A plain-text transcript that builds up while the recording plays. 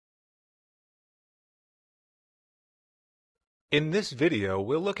In this video,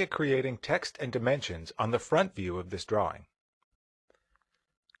 we'll look at creating text and dimensions on the front view of this drawing.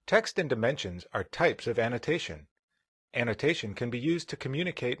 Text and dimensions are types of annotation. Annotation can be used to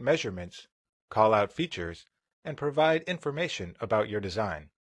communicate measurements, call out features, and provide information about your design.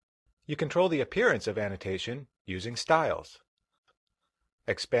 You control the appearance of annotation using styles.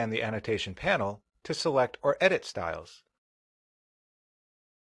 Expand the annotation panel to select or edit styles.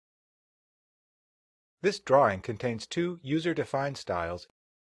 This drawing contains two user-defined styles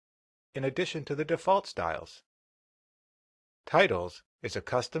in addition to the default styles. Titles is a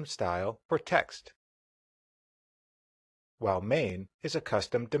custom style for text, while Main is a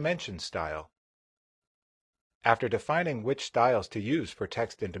custom dimension style. After defining which styles to use for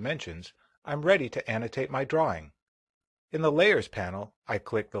text and dimensions, I'm ready to annotate my drawing. In the Layers panel, I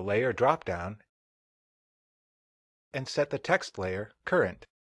click the Layer drop-down and set the text layer Current.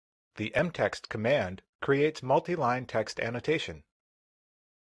 The mtext command creates multi-line text annotation.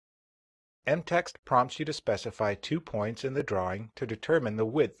 mtext prompts you to specify 2 points in the drawing to determine the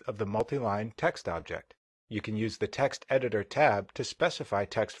width of the multi-line text object. You can use the Text Editor tab to specify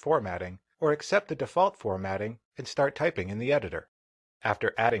text formatting or accept the default formatting and start typing in the editor.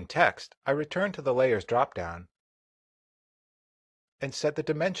 After adding text, I return to the Layers drop-down and set the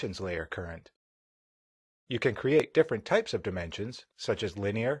Dimensions layer current. You can create different types of dimensions, such as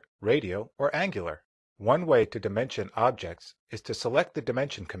linear, radial, or angular. One way to dimension objects is to select the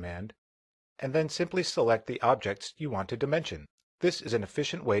Dimension command and then simply select the objects you want to dimension. This is an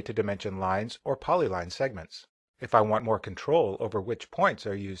efficient way to dimension lines or polyline segments. If I want more control over which points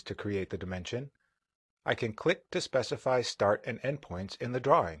are used to create the dimension, I can click to specify start and end points in the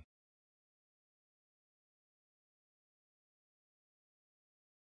drawing.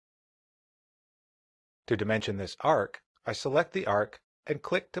 To dimension this arc, I select the arc and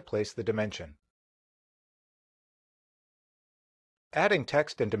click to place the dimension. Adding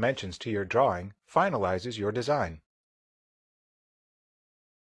text and dimensions to your drawing finalizes your design.